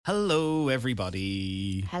Hello,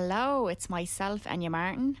 everybody. Hello, it's myself, Anya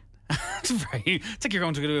Martin. It's like you're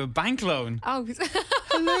going to do a bank loan. Oh,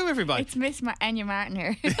 Hello, everybody. it's Miss Anya Martin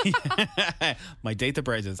here. My date the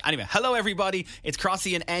bridges. Anyway, hello, everybody. It's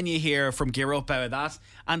Crossy and Enya here from Gear Up Out of That.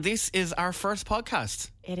 And this is our first podcast.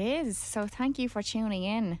 It is, so thank you for tuning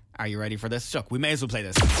in. Are you ready for this? Chuck, we may as well play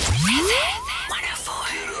this.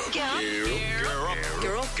 104. Gear up.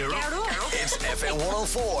 It's FM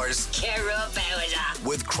 104's Gear Up Out of That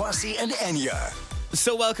with Crossy and Enya.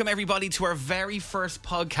 So welcome, everybody, to our very first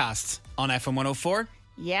podcast on FM 104.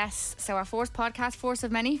 Yes, so our fourth podcast, fourth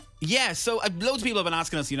of many. Yeah, so loads of people have been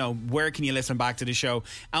asking us, where can you listen back to the show?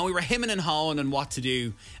 And we were hemming and hawing on what to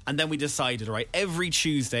do. And then we decided, right, every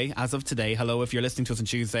Tuesday, as of today, hello, if you're listening to us on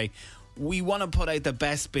Tuesday, we want to put out the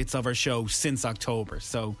best bits of our show since October.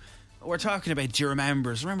 So we're talking about, do you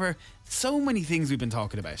remember so many things we've been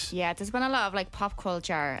talking about. Yeah, there's been a lot of pop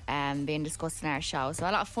culture being discussed in our show. So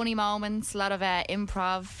a lot of funny moments, a lot of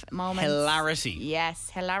improv moments. Hilarity. Yes,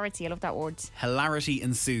 hilarity. I love that word. Hilarity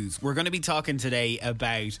ensues. We're going to be talking today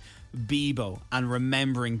about Bebo and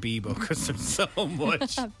remembering Bebo because there's so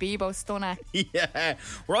much. Bebo Stunnah. Yeah.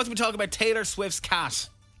 We're also going to talk about Taylor Swift's cat.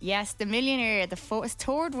 Yes, the millionaire, the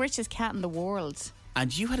third richest cat in the world.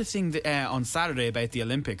 And you had a thing on Saturday about the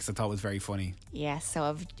Olympics I thought was very funny. Yes,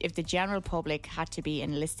 so if the general public had to be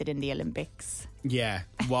enlisted in the Olympics. Yeah,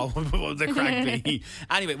 what would the crack be?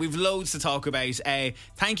 Anyway, we've loads to talk about.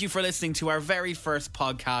 Thank you for listening to our very first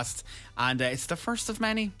podcast. And it's the first of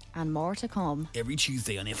many. And more to come. Every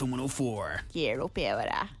Tuesday on FM 104. Gear up,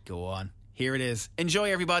 yeah. Go on. Here it is.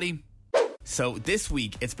 Enjoy, everybody. So this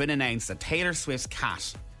week, it's been announced that Taylor Swift's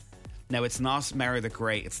cat... Now, it's not Mary the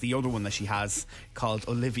Grey. It's the other one that she has called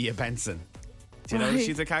Olivia Benson. Do you know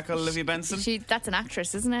she's a cat called Olivia Benson? That's an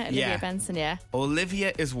actress, isn't it? Olivia Benson, yeah.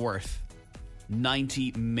 Olivia is worth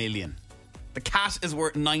 90 million. The cat is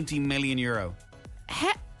worth 90 million euro.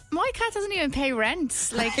 My cat doesn't even pay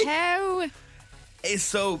rent. How?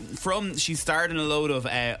 So, she starred in a load of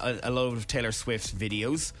Taylor Swift's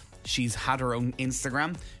videos. She's had her own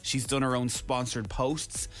Instagram. She's done her own sponsored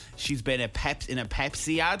posts. She's been in a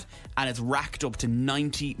Pepsi ad, and it's racked up to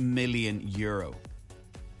 90 million euro.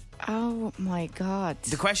 Oh my God.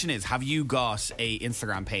 The question is, have you got a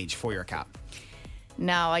Instagram page for your cat?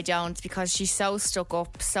 No, I don't, because she's so stuck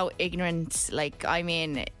up, so ignorant.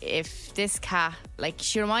 If this cat,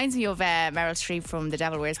 she reminds me of Meryl Streep from The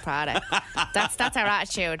Devil Wears Prada. That's her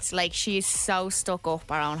attitude. She's so stuck up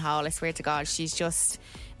her own hole. I swear to God, she's just...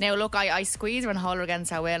 Now, look, I squeeze her and hold her against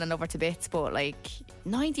her will and love her to bits, but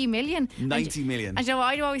 90 million. 90 million. And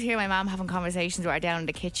I do always hear my mum having conversations with her down in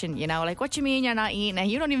the kitchen, what do you mean you're not eating? And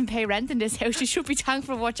you don't even pay rent in this house. You should be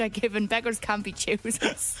thankful for what you're given. Beggars can't be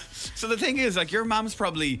choosers. So the thing is, your mum's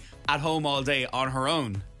probably at home all day on her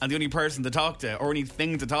own, and the only person to talk to, or only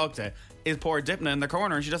thing to talk to, is poor Dipna in the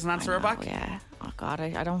corner, and she doesn't answer her back. Yeah. Oh God,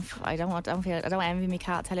 I don't envy me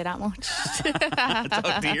cat. I'll tell you that much.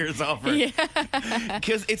 Talk the ears off her. Yeah.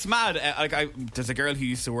 Because it's mad. There's a girl who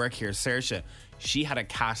used to work here, Saoirse. She had a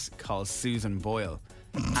cat called Susan Boyle,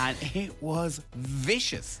 and it was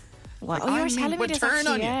vicious. What? You were telling me this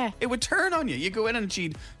actually, yeah. It would turn on you. You go in and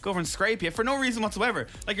she'd go over and scrape you for no reason whatsoever.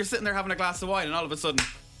 You're sitting there having a glass of wine, and all of a sudden,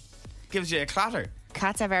 gives you a clatter.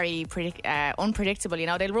 Cats are very unpredictable,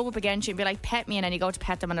 They'll rub up against you and be like, pet me, and then you go to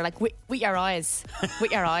pet them and they're like, with your eyes.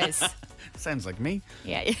 With your eyes. Sounds like me.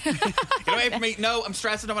 Yeah. Get away from me. No, I'm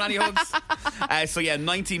stressed. I don't want any hugs.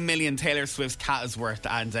 90 million Taylor Swift's cat is worth.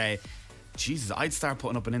 And Jesus, I'd start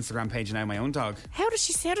putting up an Instagram page now, my own dog. How does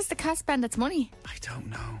the cat spend its money? I don't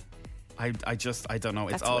know. I don't know.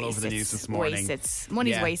 It's That's all over the news this morning.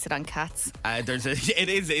 Money's wasted on cats. It is,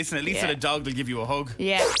 isn't it? At least a dog will give you a hug.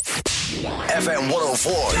 Yeah. FM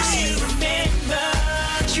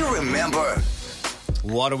 104. Do you remember?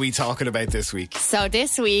 What are we talking about this week? So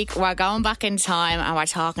this week we're going back in time and we're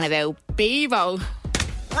talking about Bebo.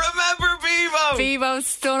 Remember Bebo? Bebo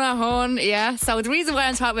Stunnah hun, yeah. So the reason why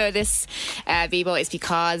I'm talking about this Bebo is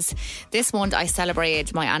because this month I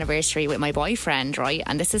celebrated my anniversary with my boyfriend, right?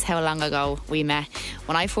 And this is how long ago we met.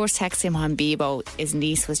 When I first texted him on Bebo, his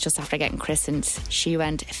niece was just after getting christened. She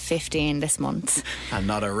went 15 this month. And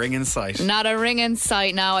not a ring in sight. Not a ring in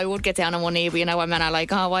sight. Now I would get down on one knee, but you know what men are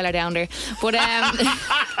like, while I'm down there. But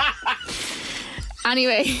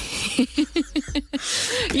anyway,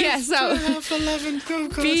 yeah, so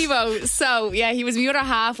Bebo, so yeah, he was my other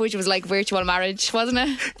half, which was virtual marriage, wasn't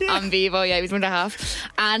it? Yeah. On Bebo, yeah, he was my other half.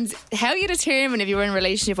 And how you determine if you were in a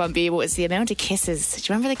relationship on Bebo is the amount of kisses. Do you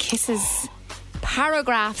remember the kisses?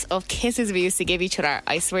 Paragraphs of kisses we used to give each other.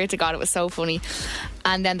 I swear to God, it was so funny.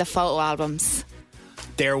 And then the photo albums.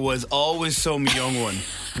 there was always some young one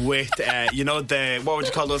with, what would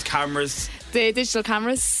you call those cameras? The digital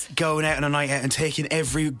cameras. Going out on a night out and taking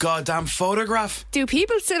every goddamn photograph. Do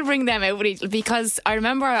people still bring them out? Because I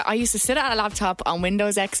remember I used to sit at a laptop on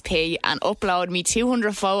Windows XP and upload me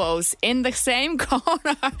 200 photos in the same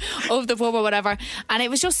corner of the pub or whatever. And it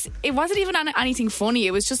wasn't even anything funny.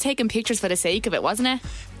 It was just taking pictures for the sake of it, wasn't it?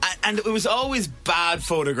 And it was always bad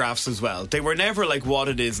photographs as well. They were never like what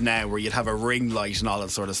it is now, where you'd have a ring light and all that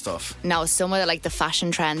sort of stuff. No, some of the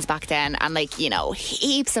fashion trends back then, and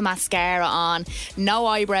heaps of mascara on, no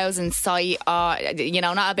eyebrows in sight, not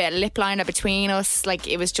a bit of lip liner between us.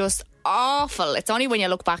 It was just awful. It's only when you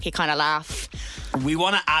look back you kind of laugh. We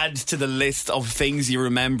want to add to the list of things you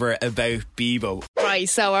remember about Bebo. Right,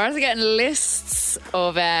 so we're also getting lists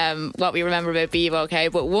of what we remember about Bebo, okay?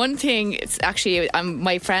 But one thing, it's actually,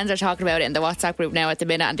 my friends are talking about it in the WhatsApp group now at the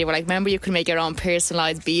minute, and they were like, remember you can make your own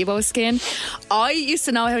personalised Bebo skin? I used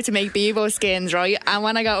to know how to make Bebo skins, right? And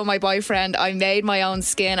when I got with my boyfriend, I made my own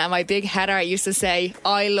skin, and my big header used to say,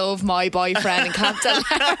 I love my boyfriend in capital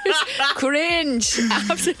letters. Cringe.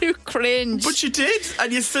 Absolute cringe. But you did,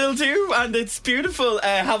 and you still do, and it's beautiful.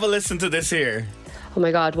 Have a listen to this here. Oh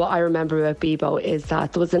my God, what I remember about Bebo is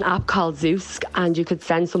that there was an app called Zeus and you could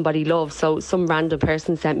send somebody love. So some random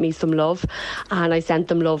person sent me some love and I sent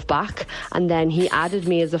them love back, and then he added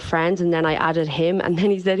me as a friend and then I added him, and then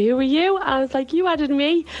he said, who are you? And I was like, you added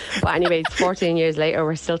me. But anyways, 14 years later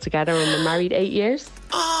we're still together and we're married 8 years.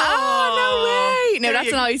 Oh, no way. Now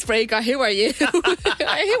that's an icebreaker. Who are you? Who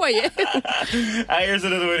are you? Here's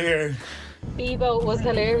another one here. Bebo was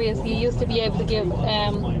hilarious. You used to be able to give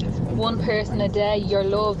one person a day your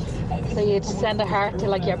love. So you'd send a heart to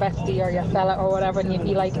your bestie or your fella or whatever, and you'd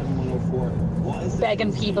be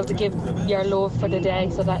begging people to give your love for the day.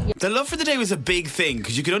 So that the love for the day was a big thing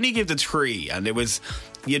because you could only give the 3, and it was,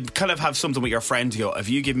 you'd kind of have something with your friend to go, if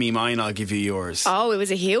you give me mine, I'll give you yours. Oh, it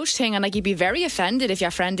was a huge thing, and you'd be very offended if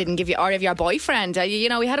your friend didn't give you, or if your boyfriend.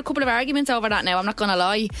 We had a couple of arguments over that now, I'm not going to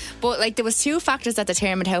lie. But there was 2 factors that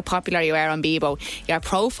determined how popular you were on Bebo: your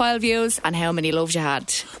profile views and how many loves you had.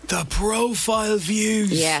 The profile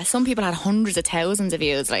views. Yeah, some people had hundreds of thousands of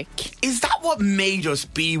views. Is that what made us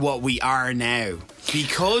be what we are now?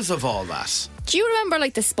 Because of all that? Do you remember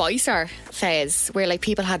the Spicer phase where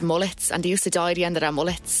people had mullets and they used to dye the end of their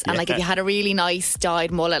mullets, and if you had a really nice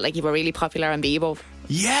dyed mullet, you were really popular on Bebo?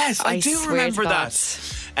 Yes, I do remember that.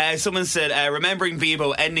 God. Someone said, remembering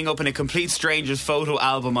Bebo ending up in a complete stranger's photo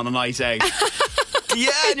album on a night out. Yeah,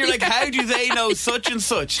 and you're like, how do they know such and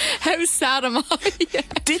such? How sad am I? Yeah.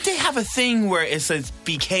 Did they have a thing where it says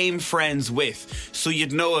became friends with, so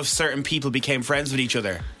you'd know if certain people became friends with each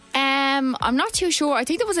other? I'm not too sure. I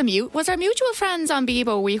think there was was there mutual friends on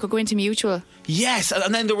Bebo where you could go into mutual? Yes,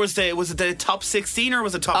 and then there was was it the top 16 or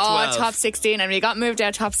was it top 12? Oh, top 16, and when you got moved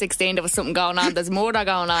out top 16 there was something going on. There's more that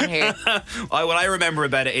going on here. What I remember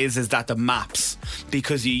about it is that the maps,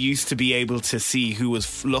 because you used to be able to see who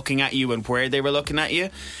was looking at you and where they were looking at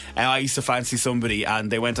you. I used to fancy somebody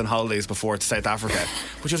and they went on holidays before to South Africa,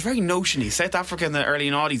 which was very notiony. South Africa in the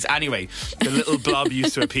early 90s. Anyway, the little blob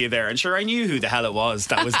used to appear there, and sure, I knew who the hell it was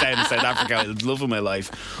that was down in South Africa. I was loving my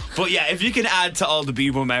life. But yeah, if you can add to all the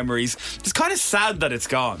Bebo memories, it's kind of sad that it's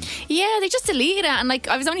gone. Yeah, they just deleted it, and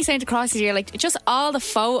I was only saying to Crossy here, just all the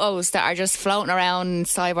photos that are just floating around in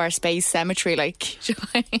cyberspace cemetery,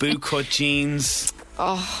 bootcut jeans.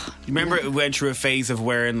 Oh, you remember it went through a phase of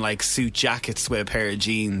wearing suit jackets with a pair of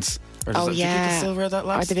jeans? Or yeah, did you still wear that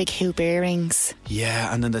last? Or the big hoop earrings.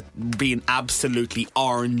 Yeah, and then being absolutely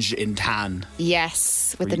orange in tan.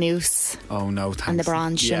 Yes, with the noose. Oh no, thanks. And the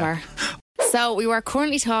bronze shimmer. So we were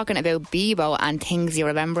currently talking about Bebo and things you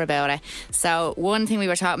remember about it. So one thing we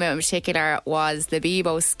were talking about in particular was the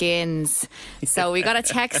Bebo skins. So we got a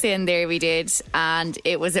text in there, we did, and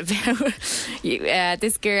it was about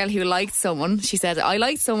this girl who liked someone. She said, I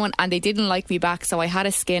liked someone and they didn't like me back, so I had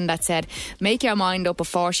a skin that said, make your mind up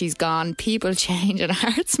before she's gone, people change and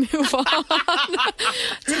hearts move on.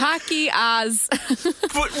 Tacky as.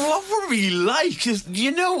 But what were we like?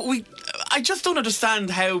 I just don't understand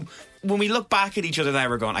how, when we look back at each other now,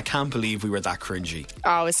 we're going, I can't believe we were that cringy.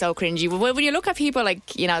 Oh, it's so cringy. When you look at people that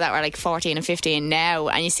were 14 and 15 now,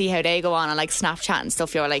 and you see how they go on and Snapchat and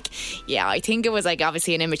stuff, you're like, yeah, I think it was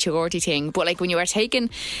obviously an immaturity thing. But when you were taken,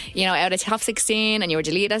 out of top 16 and you were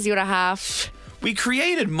deleted as the other half, we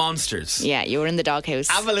created monsters. Yeah, you were in the doghouse.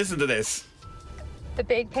 Have a listen to this. The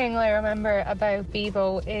big thing I remember about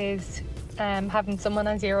Bebo is having someone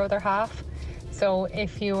as your other half. So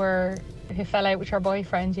if you fell out with your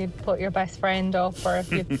boyfriend, you'd put your best friend up, or if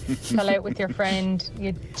you fell out with your friend,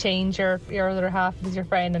 you'd change your other half as your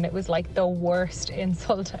friend, and it was the worst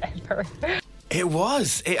insult ever. It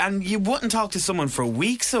was. And you wouldn't talk to someone for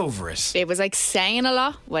weeks over it. It was like saying a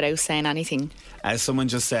lot without saying anything. As someone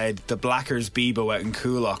just said, the Blackers Bebo out in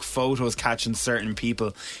Coolock, photos catching certain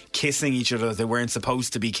people kissing each other that they weren't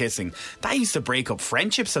supposed to be kissing. That used to break up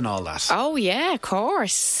friendships and all that. Oh, yeah, of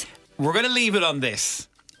course. We're going to leave it on this.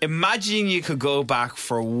 Imagine you could go back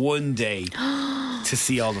for one day to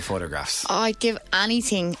see all the photographs. I'd give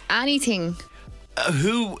anything. Are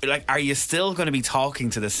you still going to be talking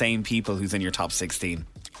to the same people who's in your top 16?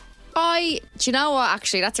 Do you know what,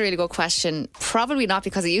 actually, that's a really good question. Probably not,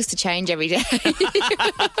 because it used to change every day.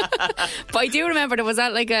 But I do remember there was a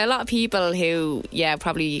lot of people who,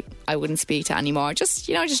 probably I wouldn't speak to anymore. Just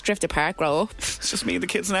drift apart, grow up. It's just me and the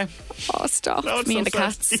kids now. Oh, stop. No, it's me so and the sad.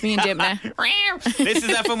 cats. Me and Jim now. This is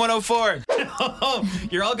FM 104.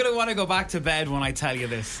 You're all going to want to go back to bed when I tell you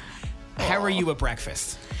this. How are you at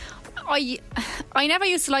breakfast? I never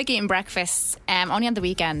used to like eating breakfast, only on the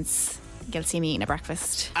weekends. You'll see me eating a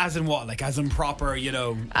breakfast. As in what? Like as in proper,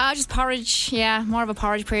 Just porridge. Yeah, more of a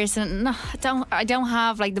porridge person. No, I don't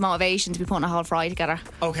have like the motivation to be putting a whole fry together.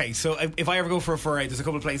 Okay, so if I ever go for a fry, there's a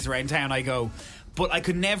couple of places around town I go, but I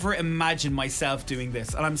could never imagine myself doing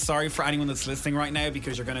this. And I'm sorry for anyone that's listening right now,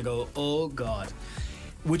 because you're going to go, oh God.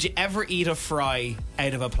 Would you ever eat a fry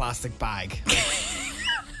out of a plastic bag?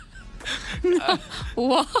 No.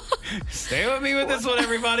 What? Stay with me with this one,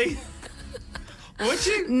 everybody. Would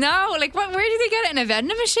you? No, like what? Where did they get it, in a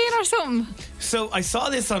vending machine or something? So I saw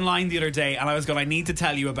this online the other day, and I was going, I need to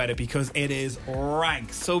tell you about it because it is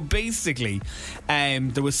rank. So basically,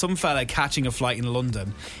 there was some fella catching a flight in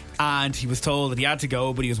London, and he was told that he had to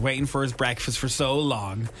go, but he was waiting for his breakfast for so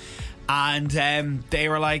long. And they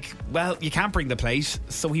were like, well, you can't bring the plate.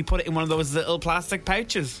 So he put it in one of those little plastic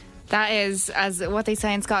pouches. That is, as what they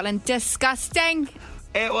say in Scotland, disgusting.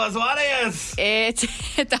 It was what it is.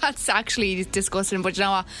 That's actually disgusting. But you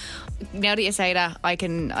know what? Now that you say that, I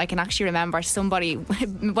can actually remember somebody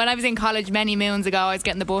when I was in college many moons ago. I was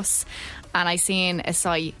getting the bus, and I seen a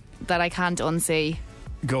sight that I can't unsee.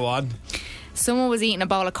 Go on. Someone was eating a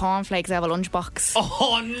bowl of cornflakes out of a lunchbox.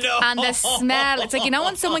 Oh no! And the smell, it's like,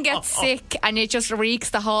 when someone gets sick and it just reeks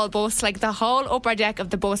the whole bus, like the whole upper deck of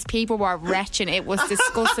the bus, people were retching. It was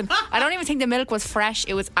disgusting. I don't even think the milk was fresh.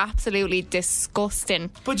 It was absolutely disgusting.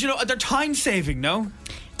 But they're time saving, no?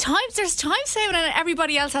 There's time saving, and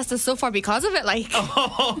everybody else has to suffer because of it. Like, Do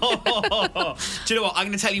you know what? I'm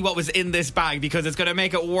going to tell you what was in this bag, because it's going to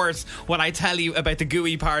make it worse when I tell you about the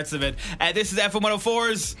gooey parts of it. This is FM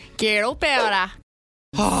 104's Gear Up Era.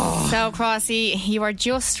 So, Crossy, you were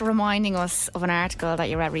just reminding us of an article that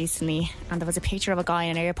you read recently, and there was a picture of a guy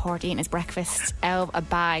in an airport eating his breakfast out of a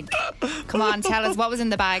bag. Come on, tell us what was in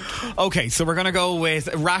the bag. Okay, so we're going to go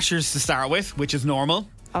with rashers to start with, which is normal.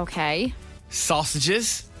 Okay.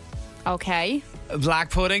 Sausages. Okay. Black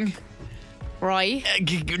pudding. Right.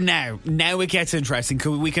 Now it gets interesting.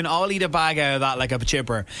 We can all eat a bag out of that like a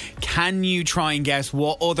chipper. Can you try and guess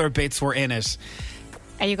what other bits were in it?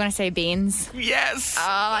 Are you going to say beans? Yes.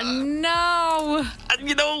 Oh, no. And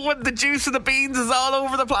you know what? The juice of the beans is all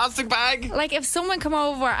over the plastic bag. Like, if someone come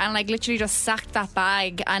over and like literally just sacked that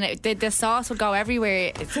bag, and the sauce would go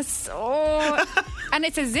everywhere. It's just and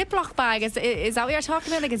it's a Ziploc bag. Is that what you're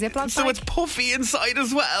talking about? Like a Ziploc bag? So it's puffy inside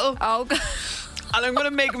as well. Oh God. And I'm going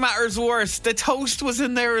to make matters worse. The toast was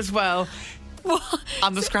in there as well. What?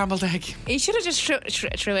 And the scrambled egg. He should have just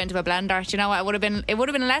threw it into a blender. Do you know what? It would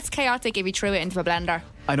have been less chaotic if he threw it into a blender.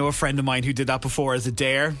 I know a friend of mine who did that before as a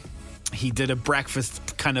dare. He did a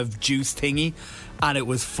breakfast kind of juice thingy, and it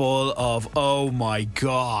was full of, oh my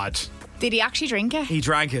God. Did he actually drink it? He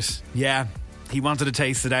drank it, yeah. He wanted to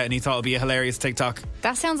taste it out, and he thought it'd be a hilarious TikTok.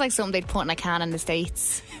 That sounds like something they'd put in a can in the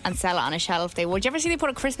States and sell it on a shelf. Would you ever see they put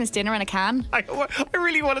a Christmas dinner in a can? I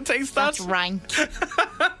really want to taste that. That's rank.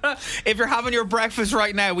 If you're having your breakfast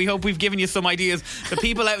right now, we hope we've given you some ideas. The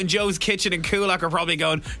people out in Joe's Kitchen in Coolock are probably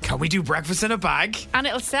going, can we do breakfast in a bag? And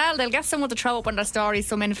it'll sell. They'll get someone to throw up on their story,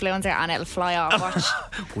 some influencer, and it'll fly off.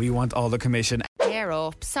 Watch. We want all the commission. Gear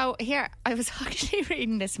up. So here, I was actually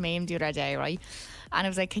reading this meme the other day, right? And I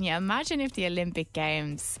was like, can you imagine if the Olympic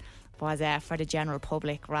Games was for the general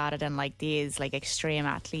public rather than like these like extreme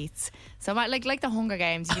athletes? So like the Hunger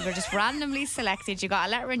Games, you were just randomly selected. You got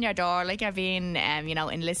a letter in your door, like you're being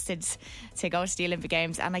enlisted to go to the Olympic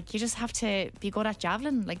Games, and like you just have to be good at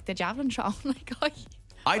javelin, like the javelin throw.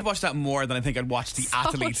 I'd watch that more than I think I'd watch the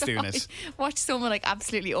athletes doing it. Watch someone like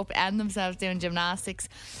absolutely upend themselves doing gymnastics.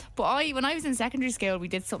 But when I was in secondary school, we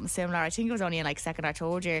did something similar. I think it was only in like second or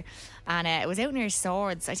third year, and it was out near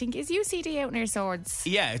Swords. I think, is UCD out near Swords?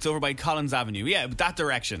 Yeah, it's over by Collins Avenue. Yeah, that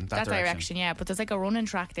direction. That direction, yeah. But there's like a running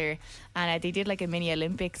track there, and they did like a mini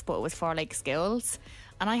Olympics, but it was for like skills.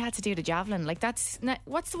 and I had to do the javelin. Like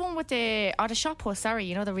what's the one with the shot put? Sorry,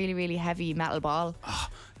 you know, the really really heavy metal ball. I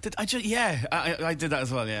did that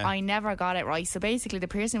as well. Yeah, I never got it right. So basically, the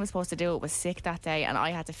person who was supposed to do it was sick that day, and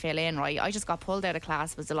I had to fill in. Right, I just got pulled out of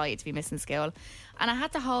class. Was delighted to be missing school, and I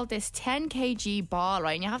had to hold this 10 kg ball.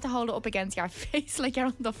 Right, and you have to hold it up against your face like you're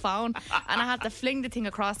on the phone, and I had to fling the thing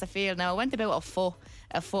across the field. Now it went about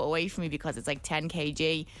a foot away from me because it's like 10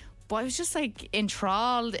 kg. But I was just like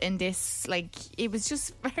enthralled in this, like, it was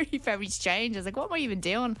just very, very strange. I was like, what am I even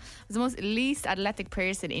doing? I was the most least athletic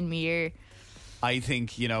person in my year. I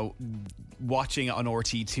think, you know, watching it on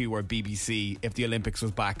RT2 or BBC, if the Olympics was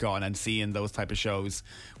back on and seeing those type of shows,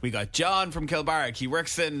 we got John from Kilbarrack. He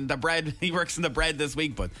works in the bread this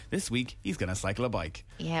week, but this week he's going to cycle a bike.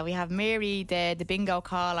 Yeah, we have Mary, the bingo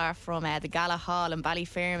caller from the Gala Hall in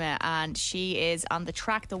Ballyferma, and she is on the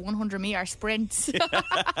track, the 100 metre sprint.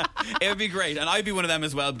 It would be great, and I'd be one of them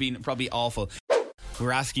as well, being probably awful.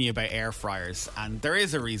 We're asking you about air fryers, and there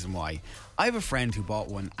is a reason why. I have a friend who bought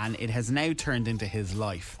one, and it has now turned into his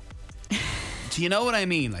life. Do you know what I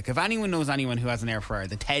mean? Like, if anyone knows anyone who has an air fryer,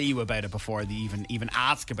 they tell you about it before they even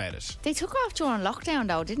ask about it. They took off during lockdown,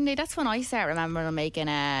 though, didn't they? That's when I started remembering them making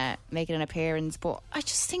an appearance. But I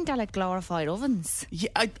just think they're like glorified ovens. Yeah,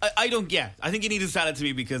 I don't. Yeah, I think you need to sell it to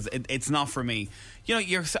me because it's not for me. You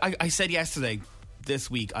know, I said yesterday, this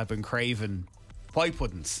week I've been craving white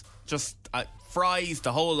puddings, just fries,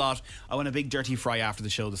 the whole lot. I want a big dirty fry after the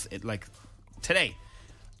show. Today,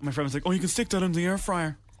 my friend was like, "Oh, you can stick that in the air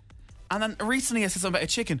fryer." And then recently I said something about a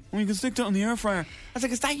chicken. "Oh, you can stick that in the air fryer." I was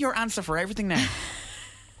like, is that your answer for everything now?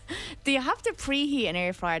 Do you have to preheat an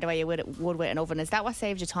air fryer the way you would with an oven? Is that what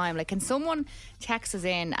saves you time? Like, can someone text us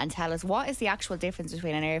in and tell us what is the actual difference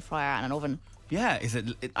between an air fryer and an oven? Yeah,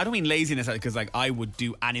 I don't mean laziness, because like I would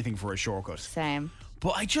do anything for a shortcut. Same.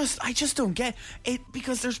 But I just don't get it,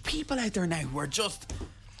 because there's people out there now who are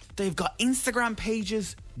they've got Instagram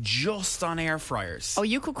pages just on air fryers. Oh,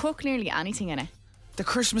 you could cook nearly anything in it. The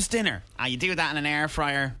Christmas dinner, you do that in an air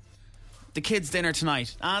fryer. The kids' dinner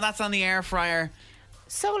tonight, that's on the air fryer.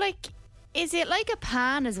 So, like, is it like a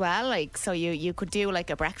pan as well? Like, so you could do like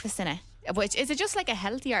a breakfast in it. Which is it just like a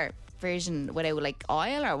healthier version without like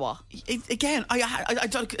oil or what? Again, I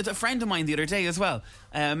talked to a friend of mine the other day as well.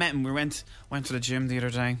 Met him. We went to the gym the other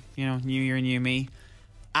day. You know, New Year, new me.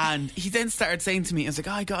 And he then started saying to me, "It's like,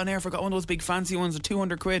 I got an air fryer, got one of those big fancy ones at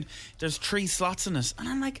 200 quid. There's 3 slots in it." And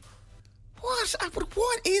I'm like, what?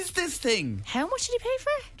 What is this thing? How much did he pay for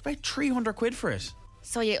it? About 300 quid for it.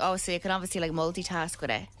 So you can obviously like multitask with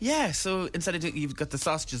it. Yeah, so instead of you've got the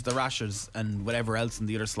sausages, the rashers, and whatever else in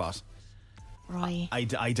the other slot. Right.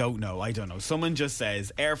 I don't know. Someone just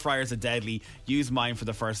says air fryers are deadly. Used mine for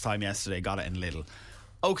the first time yesterday. Got it in Lidl.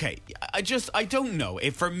 Okay, I don't know.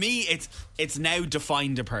 For me, it's now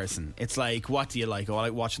defined a person. It's like, what do you like? Oh, I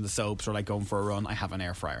like watching the soaps or like going for a run. I have an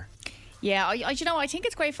air fryer. Yeah, I think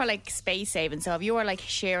it's great for like space saving. So if you were like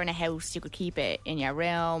sharing a house, you could keep it in your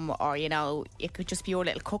room, or it could just be your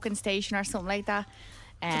little cooking station or something like that.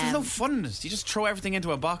 But there's no fun in it. You just throw everything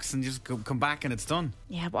into a box and you just come back and it's done.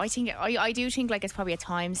 Yeah, but I do think like it's probably a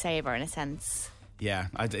time saver in a sense. Yeah,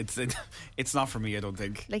 it's not for me, I don't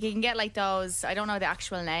think. Like, you can get like those, I don't know the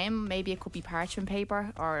actual name, maybe it could be parchment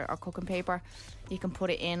paper or cooking paper. You can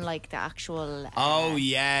put it in like the actual I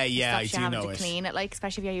do know it. Clean it, like,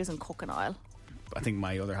 especially if you're using cooking oil. I think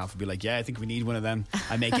my other half would be like, yeah, I think we need one of them.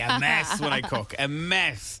 I make a mess when I cook. A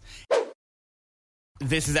mess.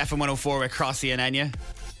 This is FM 104 with Crossy and Enya.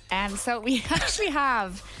 So we actually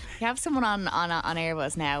have someone on air with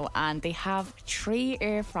us now, and they have 3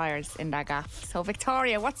 air fryers in their gaff. So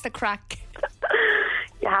Victoria, what's the crack?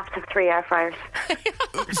 You have to have 3 air fryers.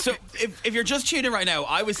 So if you're just tuning in right now,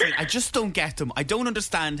 I was saying I just don't get them. I don't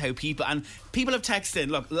understand how people have texted in,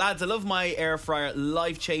 look, lads, I love my air fryer,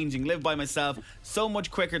 life changing, live by myself, so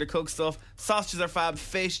much quicker to cook stuff, sausages are fab,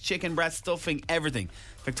 fish, chicken breast, stuffing, everything.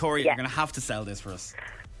 Victoria, You're going to have to sell this for us.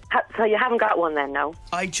 So you haven't got one then, no?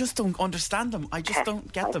 I just don't understand them. I just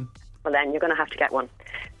don't get them. Well, then you're going to have to get one.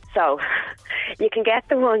 So you can get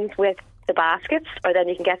the ones with the baskets, or then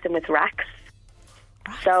you can get them with racks.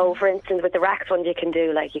 So, for instance, with the racks ones, you can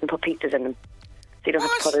put pizzas in them, so you don't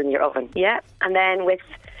have to put it in your oven. Yeah, and then with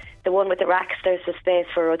the one with the racks, there's a space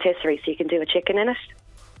for rotisserie, so you can do a chicken in it.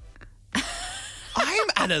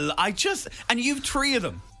 And you've 3 of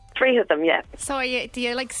them. 3 of them, yeah. So, do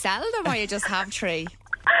you like sell them, or you just have 3?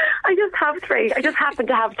 I just have 3. I just happen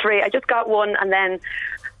to have 3. I just got one, and then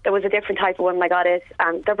there was a different type of one when I got it,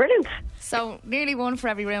 and they're brilliant. So, nearly one for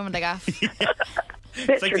every room in the gaff.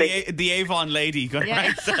 It's like the Avon lady going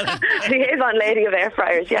around selling. The Avon lady of air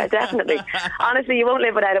fryers, yeah, definitely. Honestly, you won't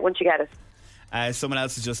live without it once you get it. Someone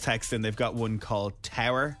else has just texted in. They've got one called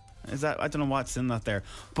Tower. Is that? I don't know what's in that there.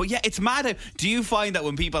 But yeah, it's mad. Do you find that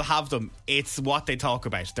when people have them, it's what they talk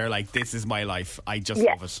about? They're like, this is my life. I just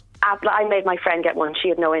love it. I made my friend get one. She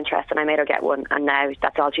had no interest, and I made her get one, and now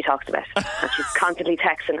that's all she talks about. And she's constantly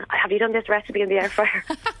texting, have you done this recipe in the air fryer?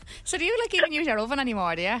 So do you even use your oven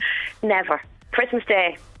anymore, do you? Never. Christmas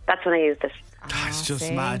Day, that's when I used it. That's just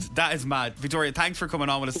same. mad. That is mad. Victoria, thanks for coming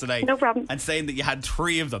on with us today. No problem. And saying that you had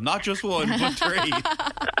 3 of them. Not just one, but 3.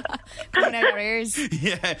 Coming out our ears.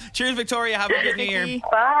 Yeah. Cheers, Victoria. Have a good New Year.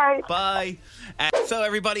 Bye. Bye. So,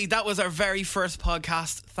 everybody, that was our very first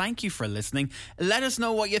podcast. Thank you for listening. Let us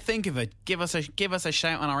know what you think of it. Give us a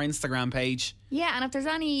shout on our Instagram page. Yeah, and if there's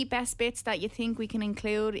any best bits that you think we can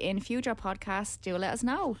include in future podcasts, do let us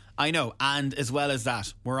know. I know. And as well as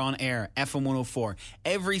that, we're on air, FM 104,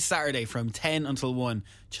 every Saturday from 10 until 1.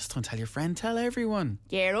 Just don't tell your friend, tell everyone.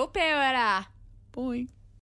 Get up, Bebo. Bye.